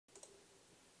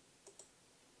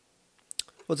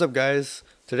What's up guys?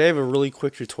 Today I have a really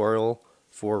quick tutorial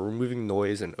for removing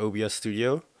noise in OBS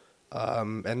Studio.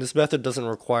 And this method doesn't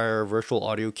require virtual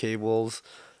audio cables,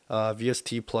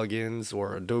 VST plugins,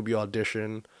 or Adobe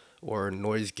Audition, or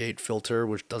noise gate filter,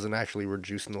 which doesn't actually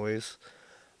reduce noise.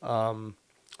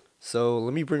 So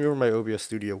let me bring over my OBS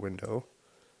Studio window.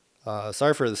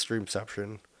 Sorry for the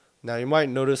streamception. Now you might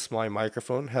notice my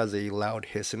microphone has a loud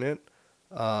hiss in it,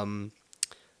 and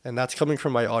that's coming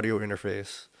from my audio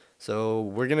interface. So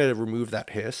we're going to remove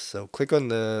that hiss. So click on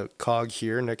the cog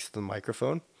here next to the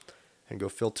microphone and go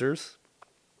filters.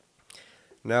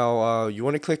 Now you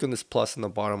want to click on this plus in the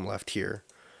bottom left here.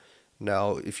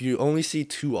 Now if you only see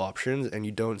two options and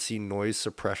you don't see noise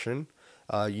suppression,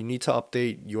 you need to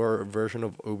update your version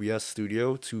of OBS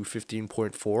Studio to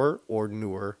 15.4 or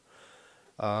newer.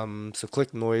 So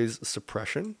click noise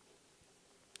suppression.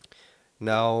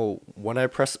 Now when I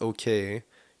press OK,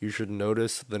 you should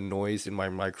notice the noise in my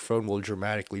microphone will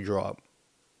dramatically drop.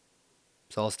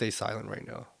 So I'll stay silent right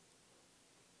now.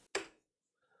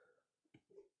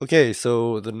 Okay,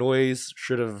 so the noise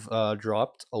should have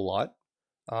dropped a lot.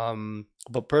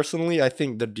 But personally, I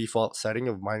think the default setting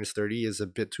of -30 is a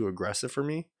bit too aggressive for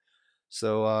me.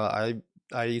 So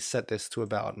I set this to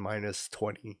about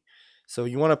 -20. So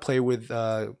you want to play with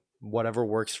whatever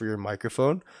works for your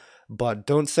microphone, but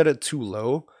don't set it too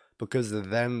low, because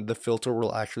then the filter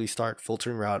will actually start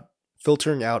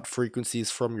filtering out frequencies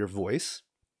from your voice,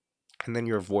 and then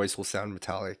your voice will sound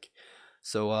metallic.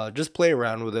 So just play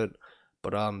around with it.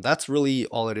 But that's really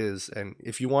all it is. And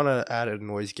if you want to add a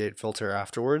noise gate filter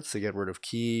afterwards to get rid of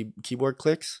keyboard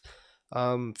clicks,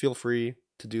 feel free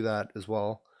to do that as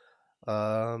well.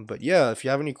 But yeah, if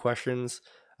you have any questions,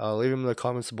 leave them in the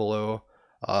comments below.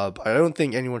 But I don't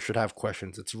think anyone should have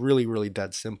questions. It's really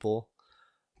dead simple.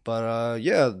 But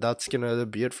yeah, that's gonna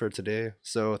be it for today.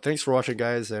 So thanks for watching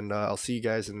guys, and I'll see you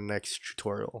guys in the next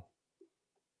tutorial.